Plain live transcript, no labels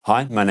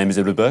Hi, my name is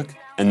Edward Burke,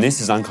 and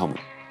this is Uncommon.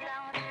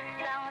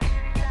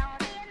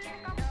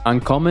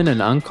 Uncommon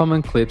and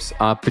Uncommon Clips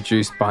are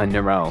produced by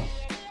Narelle,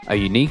 a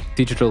unique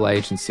digital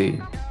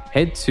agency.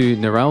 Head to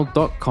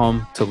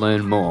narelle.com to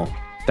learn more.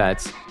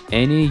 That's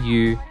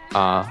NEURALLE.com.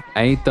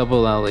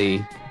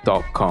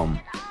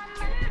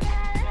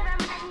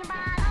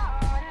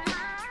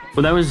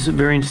 Well, that was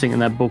very interesting in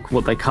that book,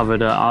 what they covered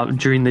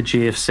during the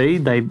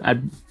GFC. They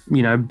had,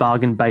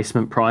 bargain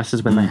basement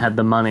prices when they had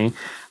the money.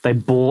 They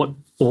bought,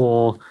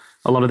 or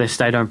a lot of their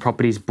state-owned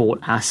properties bought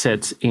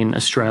assets in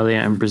Australia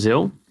and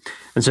Brazil.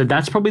 And so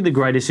that's probably the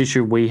greatest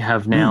issue we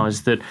have now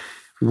is that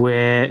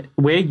we're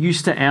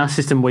used to our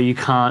system where you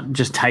can't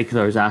just take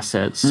those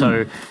assets.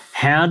 So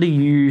how do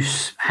you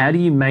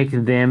make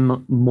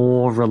them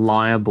more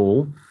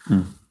reliable?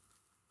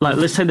 Like,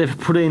 let's say they've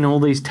put in all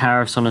these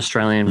tariffs on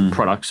Australian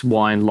products,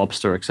 wine,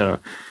 lobster,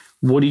 etc.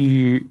 What do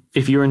you,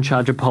 if you're in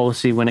charge of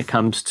policy when it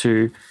comes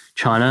to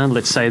China,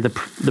 let's say the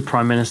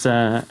Prime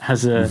Minister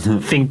has a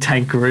think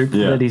tank group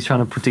that he's trying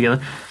to put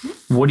together,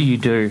 what do you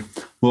do?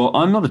 Well,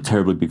 I'm not a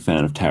terribly big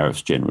fan of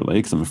tariffs generally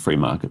because I'm a free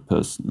market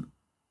person.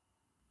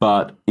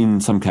 But in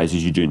some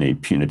cases, you do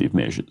need punitive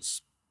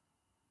measures.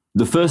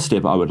 The first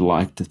step I would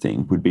like to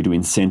think would be to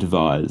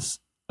incentivise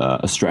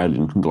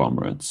Australian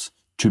conglomerates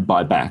to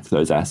buy back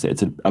those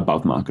assets at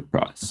above market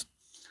price.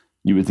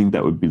 You would think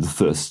that would be the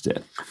first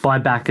step. Buy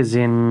back as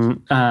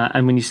in,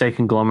 and when you say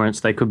conglomerates,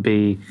 they could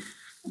be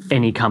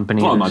any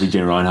company. Well, it might be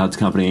Jenner Reinhardt's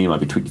company, it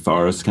might be Twiggy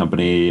Forrest's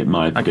company, it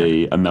might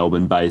be a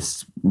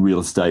Melbourne-based real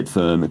estate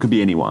firm. It could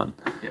be anyone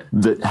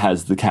that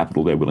has the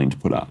capital they're willing to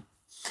put up.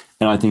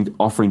 And I think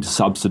offering to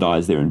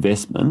subsidise their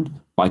investment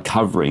by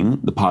covering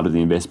the part of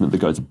the investment that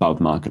goes above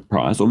market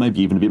price, or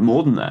maybe even a bit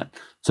more than that,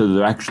 so that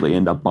they actually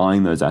end up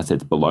buying those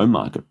assets below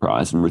market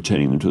price and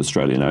returning them to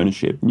Australian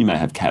ownership. And you may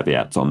have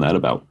caveats on that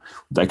about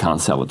they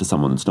can't sell it to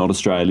someone that's not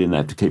Australian, they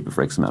have to keep it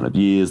for X amount of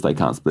years, they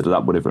can't split it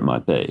up, whatever it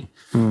might be.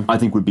 I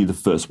think would be the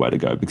first way to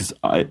go, because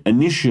I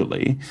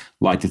initially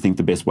like to think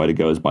the best way to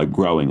go is by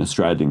growing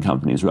Australian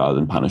companies rather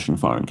than punishing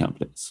foreign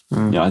companies.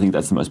 I think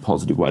that's the most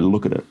positive way to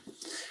look at it.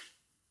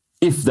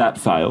 If that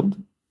failed,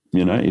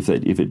 if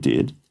it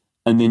did,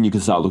 and then you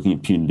could start looking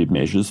at punitive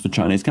measures for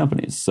Chinese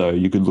companies. So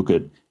you could look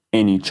at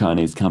any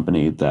Chinese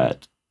company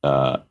that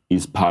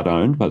is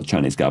part-owned by the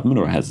Chinese government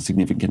or has a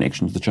significant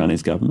connection to the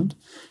Chinese government.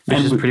 Which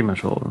is pretty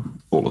much all of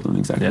them. All of them,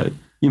 exactly. Yeah.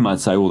 You might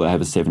say, well, they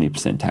have a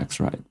 70% tax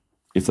rate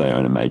if they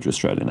own a major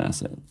Australian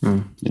asset,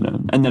 and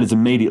that is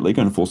immediately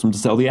going to force them to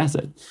sell the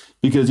asset.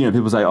 Because,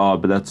 people say, oh,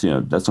 but that's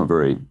not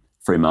very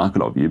free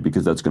market of you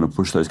because that's going to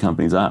push those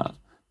companies out.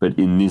 But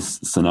in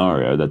this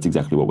scenario, that's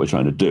exactly what we're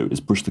trying to do,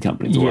 is push the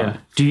companies away. Yeah.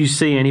 Do you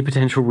see any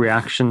potential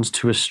reactions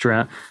to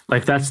Australia?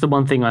 Like, that's the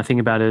one thing I think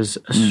about is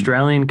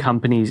Australian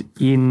companies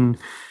in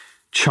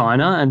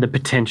China and the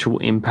potential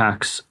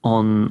impacts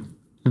on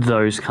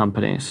those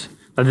companies.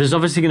 Like, there's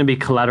obviously going to be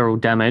collateral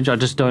damage. I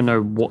just don't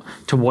know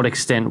to what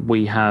extent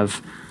we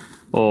have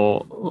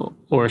or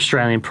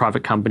Australian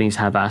private companies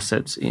have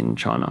assets in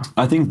China.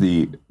 I think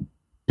the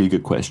bigger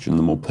question,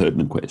 the more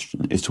pertinent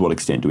question, is to what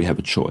extent do we have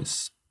a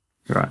choice?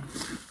 Right.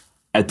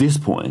 At this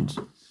point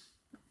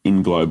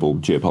in global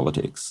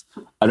geopolitics,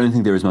 I don't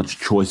think there is much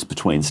choice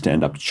between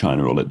stand up to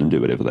China or let them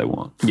do whatever they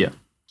want. Yeah.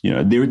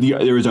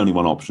 There is only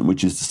one option,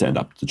 which is to stand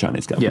up to the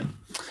Chinese government.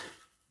 Yeah.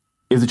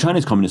 If the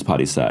Chinese Communist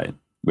Party say,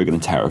 we're going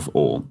to tariff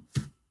all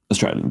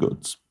Australian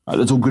goods, right,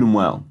 that's all good and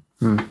well.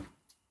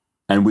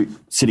 And we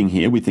sitting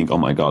here, we think, oh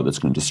my God, that's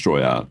going to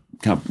destroy our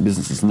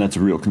businesses, and that's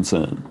a real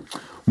concern.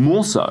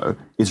 More so,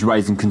 it's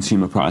raising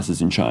consumer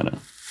prices in China.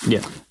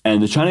 Yeah.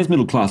 And the Chinese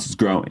middle class is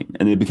growing,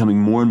 and they're becoming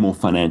more and more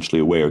financially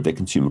aware of their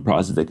consumer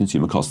prices, their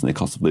consumer costs, and their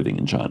cost of living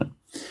in China.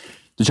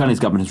 The Chinese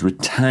government has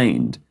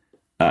retained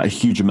a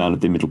huge amount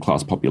of their middle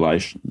class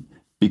population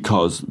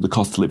because the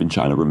cost to live in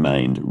China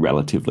remained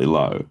relatively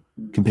low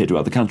compared to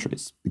other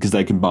countries, because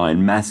they can buy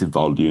in massive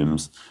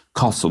volumes,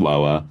 costs are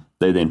lower,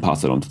 they then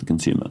pass it on to the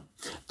consumer.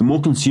 The more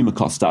consumer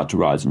costs start to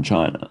rise in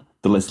China,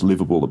 the less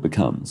livable it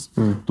becomes.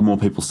 The more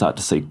people start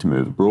to seek to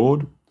move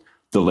abroad,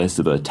 the less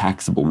of a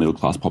taxable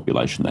middle-class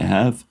population they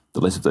have, the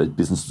less of those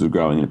businesses are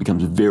growing, and it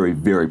becomes very,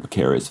 very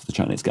precarious for the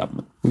Chinese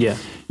government. Yeah.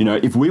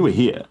 If we were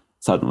here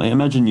suddenly,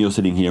 imagine you're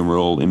sitting here and we're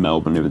all in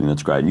Melbourne and everything,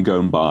 that's great, and you go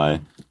to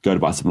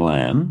buy some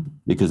lamb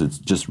because it's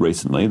just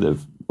recently,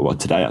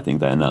 today I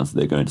think they announced that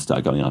they're going to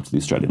start going after the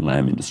Australian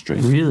lamb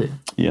industry. Really?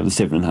 Yeah, the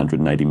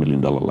 $780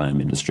 million lamb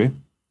industry.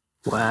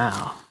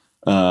 Wow.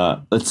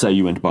 Let's say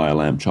you went to buy a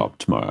lamb chop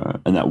tomorrow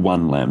and that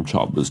one lamb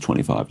chop was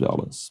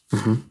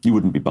 $25. You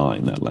wouldn't be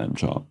buying that lamb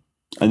chop.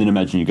 And then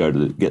imagine you go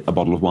to get a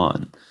bottle of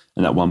wine,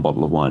 and that one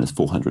bottle of wine is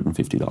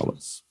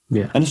 $450.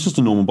 Yeah. And it's just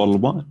a normal bottle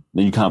of wine.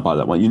 Then you can't buy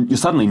that wine. You're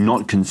suddenly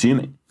not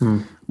consuming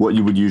what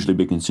you would usually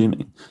be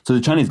consuming. So the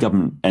Chinese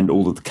government and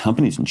all of the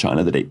companies in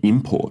China that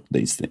import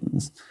these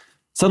things,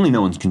 suddenly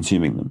no one's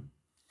consuming them.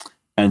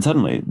 And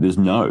suddenly there's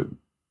no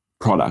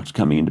product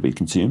coming in to be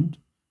consumed.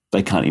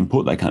 They can't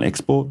import, they can't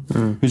export.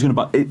 Who's going to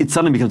buy? It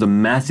suddenly becomes a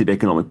massive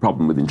economic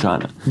problem within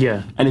China.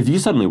 Yeah. And if you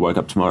suddenly woke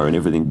up tomorrow and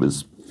everything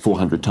was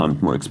 400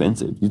 times more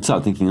expensive, you'd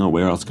start thinking, oh,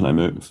 where else can I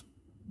move?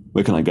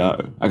 Where can I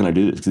go? How can I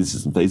do this? Because this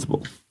isn't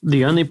feasible.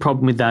 The only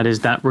problem with that is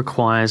that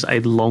requires a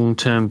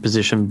long-term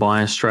position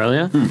by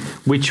Australia,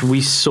 which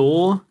we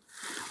saw.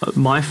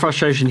 My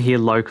frustration here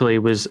locally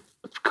was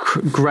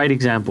great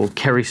example.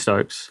 Kerry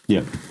Stokes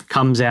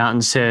comes out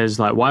and says,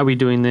 like, why are we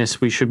doing this?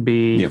 We should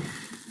be,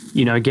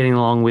 getting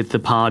along with the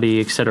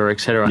party, et cetera, et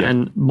cetera. Yeah.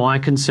 And my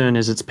concern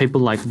is it's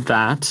people like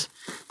that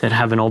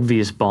have an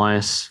obvious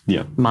bias,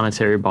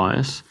 monetary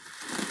bias,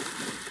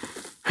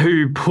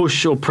 who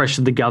push or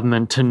pressure the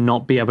government to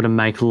not be able to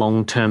make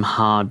long-term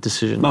hard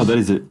decisions. No, that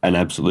is an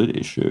absolute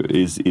issue,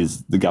 is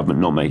the government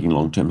not making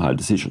long-term hard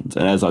decisions.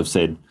 And as I've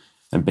said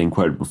and been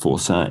quoted before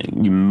saying,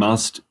 you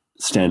must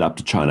stand up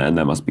to China and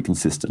that must be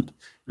consistent.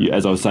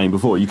 As I was saying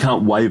before, you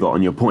can't waver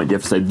on your point. You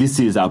have to say, this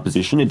is our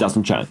position, it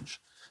doesn't change.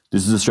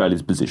 This is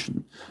Australia's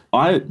position.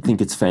 I think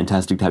it's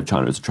fantastic to have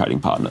China as a trading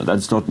partner.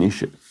 That's not an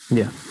issue.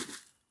 Yeah.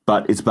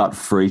 But it's about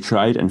free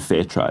trade and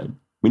fair trade.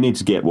 We need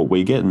to get what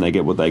we get and they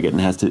get what they get, and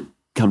it has to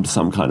come to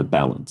some kind of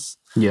balance.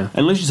 Yeah.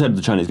 Unless you say to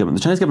the Chinese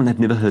government have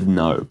never heard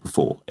no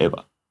before,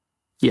 ever.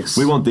 Yes.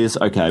 We want this,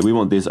 okay, we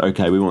want this,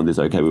 okay, we want this,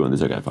 okay, we want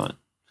this, okay, fine.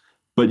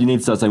 But you need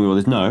to start saying, we want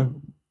this, no,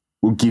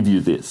 we'll give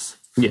you this.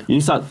 Yeah. You need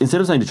to start, instead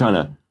of saying to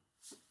China,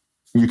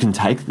 you can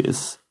take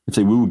this, you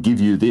say, we will give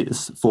you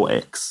this for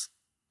X.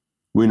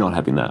 We're not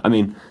having that. I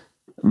mean,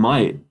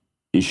 my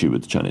issue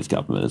with the Chinese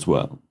government as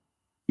well,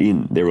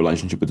 in their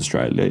relationship with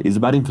Australia, is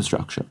about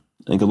infrastructure.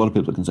 I think a lot of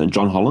people are concerned.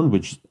 John Holland,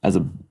 which has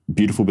a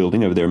beautiful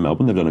building over there in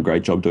Melbourne, they've done a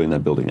great job doing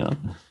that building up,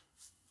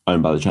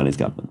 owned by the Chinese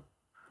government.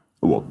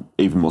 Well,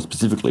 even more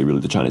specifically,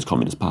 really, the Chinese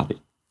Communist Party,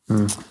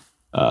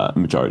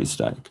 majority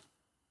stake.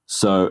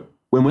 So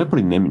when we're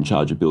putting them in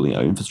charge of building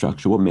our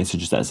infrastructure, what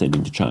message is that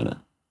sending to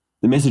China?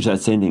 The message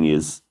that's sending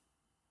is,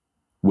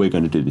 we're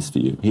going to do this for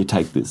you. Here,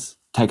 take this.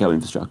 Take our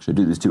infrastructure.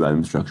 Do this to our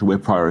infrastructure. We're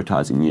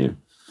prioritising you.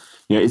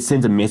 It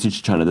sends a message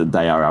to China that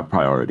they are our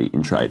priority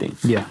in trading.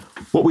 Yeah.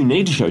 What we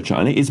need to show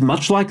China is,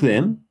 much like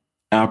them,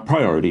 our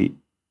priority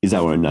is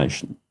our own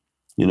nation.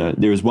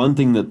 There is one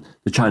thing that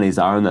the Chinese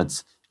are, and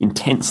that's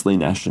intensely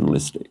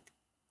nationalistic.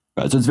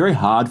 Right? So it's very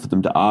hard for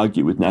them to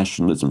argue with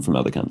nationalism from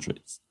other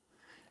countries.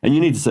 And we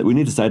need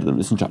to say to them,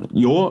 listen, China,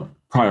 your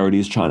priority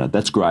is China.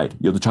 That's great.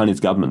 You're the Chinese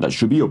government. That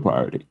should be your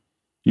priority.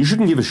 You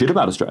shouldn't give a shit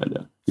about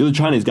Australia. You're the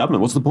Chinese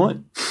government. What's the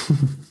point?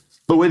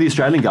 But we're the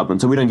Australian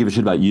government, so we don't give a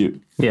shit about you.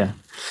 Yeah,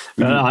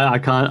 I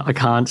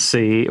can't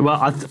see.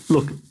 Well,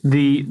 look,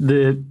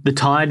 the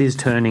tide is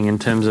turning in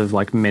terms of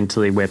like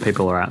mentally where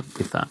people are at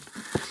with that.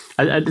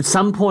 At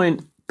some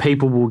point,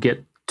 people will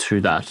get to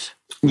that.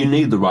 You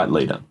need the right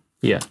leader.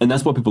 Yeah, and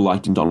that's what people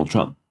liked in Donald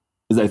Trump,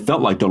 is they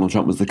felt like Donald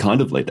Trump was the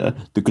kind of leader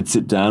that could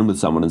sit down with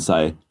someone and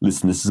say,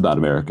 listen, this is about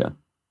America.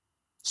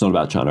 It's not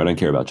about China. I don't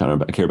care about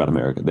China. I care about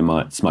America.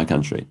 It's my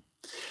country.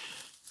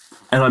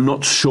 And I'm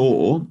not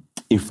sure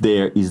if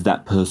there is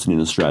that person in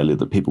Australia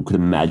that people could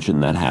imagine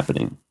that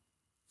happening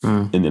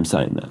in them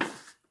saying that.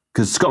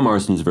 Because Scott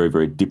Morrison is a very,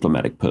 very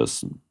diplomatic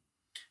person.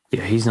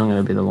 Yeah, he's not going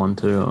to be the one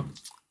to do it.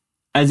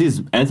 As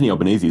is Anthony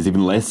Albanese, is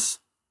even less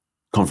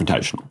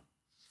confrontational.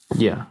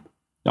 Yeah.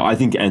 Now, I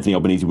think Anthony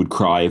Albanese would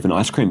cry if an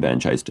ice cream van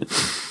chased him.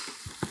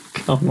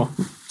 Come on.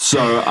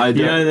 So I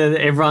don't,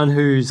 everyone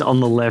who's on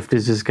the left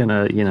is just going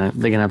to, they're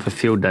going to have a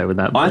field day with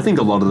that. I think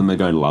a lot of them are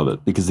going to love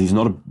it because he's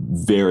not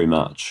very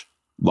much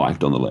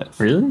liked on the left.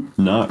 Really?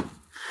 No.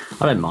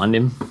 I don't mind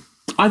him.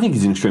 I think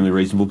he's an extremely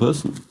reasonable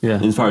person.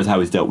 Yeah. As far as how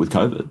he's dealt with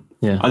COVID.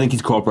 Yeah. I think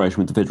his cooperation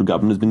with the federal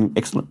government has been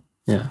excellent.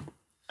 Yeah.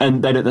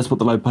 And that's what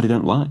the Labor Party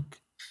don't like.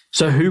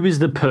 So who is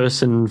the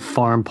person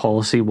foreign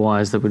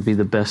policy-wise that would be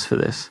the best for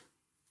this?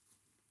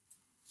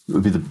 It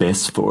would be the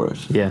best for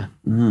it. Yeah.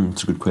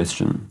 It's a good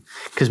question.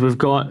 Because we've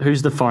got,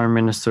 who's the foreign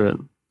minister at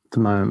the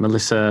moment?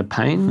 Melissa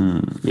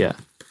Payne? Yeah.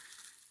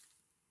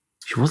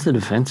 She was the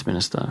defence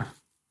minister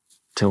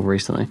till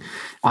recently.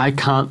 I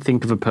can't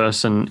think of a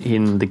person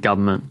in the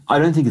government. I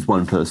don't think it's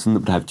one person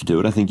that would have to do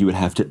it. I think you would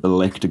have to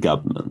elect a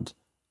government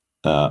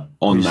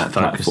on that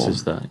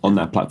platform. On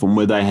that platform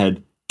where they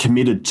had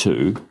committed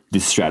to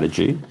this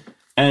strategy.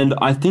 And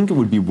I think it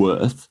would be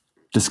worth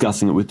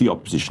discussing it with the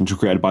opposition to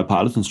create a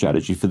bipartisan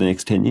strategy for the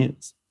next 10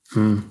 years.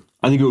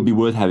 I think it would be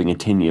worth having a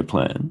 10-year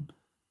plan,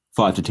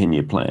 5 to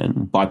 10-year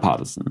plan,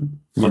 bipartisan,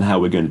 on how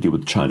we're going to deal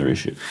with the China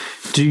issue.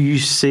 Do you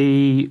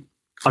see,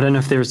 I don't know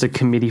if there is a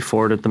committee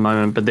for it at the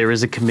moment, but there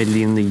is a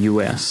committee in the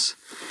US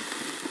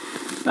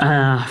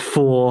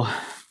for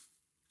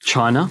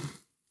China.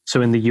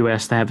 So in the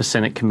US, they have a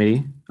Senate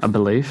committee, I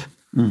believe.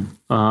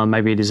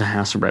 Maybe it is a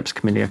House of Reps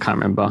committee, I can't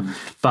remember.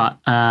 But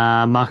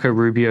Marco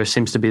Rubio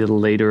seems to be the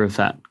leader of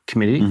that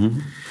committee.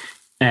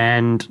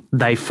 And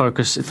they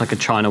focus, it's like a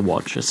China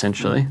watch,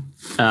 essentially,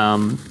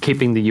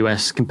 keeping the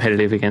US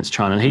competitive against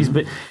China. And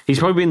he's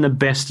probably been the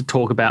best to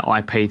talk about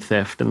IP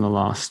theft in the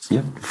last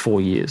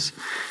 4 years.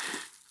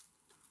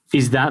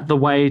 Is that the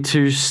way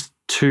to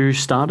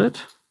start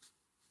it?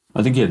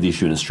 I think you have the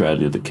issue in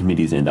Australia that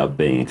committees end up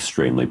being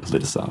extremely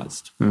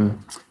politicised.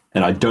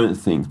 And I don't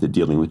think that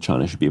dealing with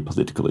China should be a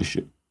political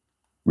issue,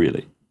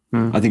 really.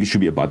 I think it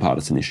should be a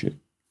bipartisan issue.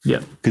 Yeah.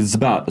 Because it's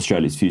about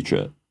Australia's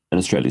future and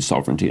Australia's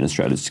sovereignty and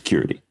Australia's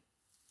security.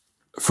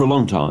 for a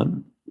long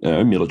time,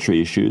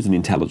 military issues and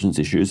intelligence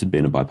issues have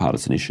been a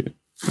bipartisan issue.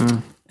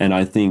 And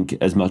I think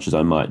as much as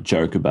I might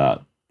joke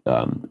about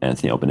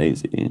Anthony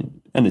Albanese,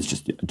 and it's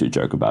just, I do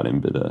joke about him,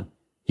 but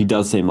he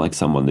does seem like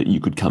someone that you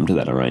could come to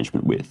that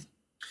arrangement with.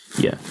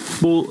 Yeah.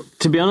 Well,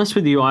 to be honest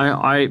with you,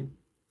 I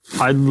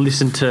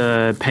listened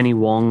to Penny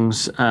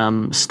Wong's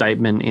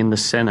statement in the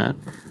Senate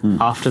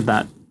after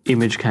that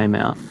image came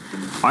out.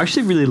 I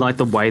actually really like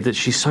the way that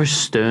she's so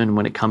stern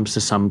when it comes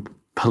to some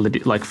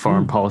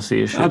foreign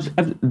policy issues.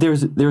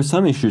 There are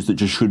some issues that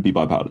just should be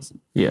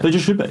bipartisan. Yeah. They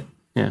just should be.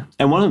 Yeah.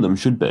 And one of them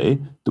should be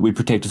that we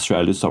protect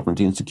Australia's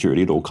sovereignty and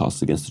security at all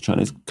costs against the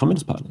Chinese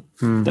Communist Party.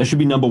 That should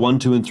be number 1,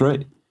 2, and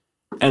 3.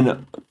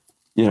 And,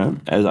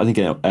 as I think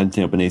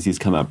Anthony Albanese has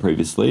come out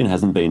previously and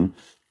hasn't been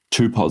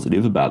too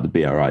positive about the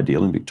BRI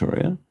deal in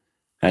Victoria,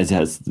 as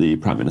has the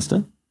Prime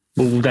Minister.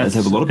 Well, as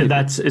have a lot of people.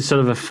 It's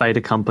sort of a fait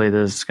accompli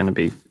that's going to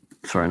be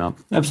thrown up.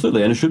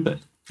 Absolutely, and it should be.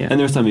 Yeah. And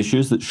there are some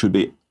issues that should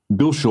be.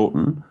 Bill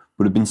Shorten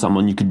would have been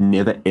someone you could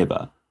never,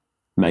 ever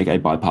make a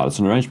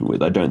bipartisan arrangement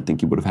with. I don't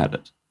think he would have had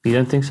it. You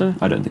don't think so?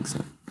 I don't think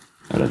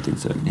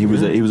so. He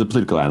was a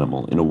political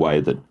animal in a way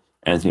that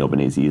Anthony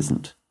Albanese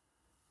isn't.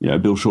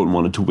 Bill Shorten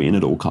wanted to win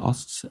at all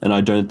costs, and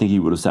I don't think he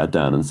would have sat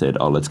down and said,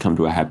 let's come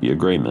to a happy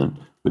agreement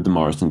with the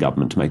Morrison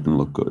government to make them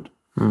look good.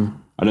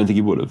 I don't think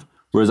he would have.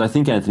 Whereas I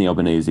think Anthony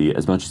Albanese,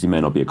 as much as he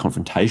may not be a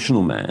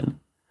confrontational man,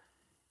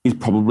 is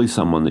probably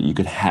someone that you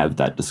could have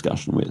that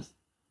discussion with.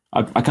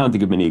 I can't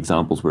think of many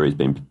examples where he's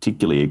been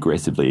particularly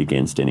aggressively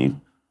against any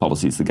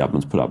policies the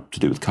government's put up to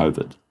do with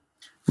COVID.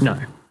 No.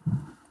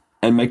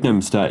 And make no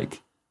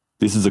mistake,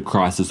 this is a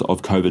crisis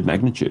of COVID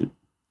magnitude.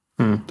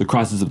 The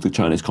crisis of the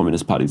Chinese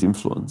Communist Party's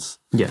influence.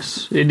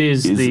 Yes, it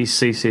is the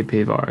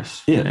CCP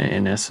virus,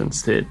 in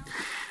essence. It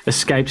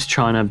escapes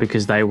China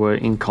because they were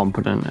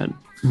incompetent at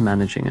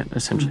managing it,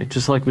 essentially,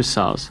 just like with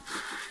SARS.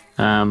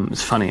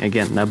 It's funny,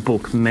 again, that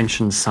book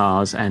mentions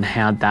SARS and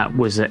how that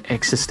was an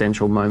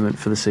existential moment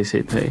for the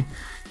CCP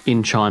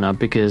in China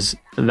because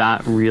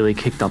that really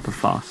kicked up a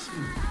fuss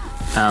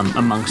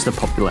amongst the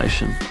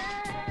population.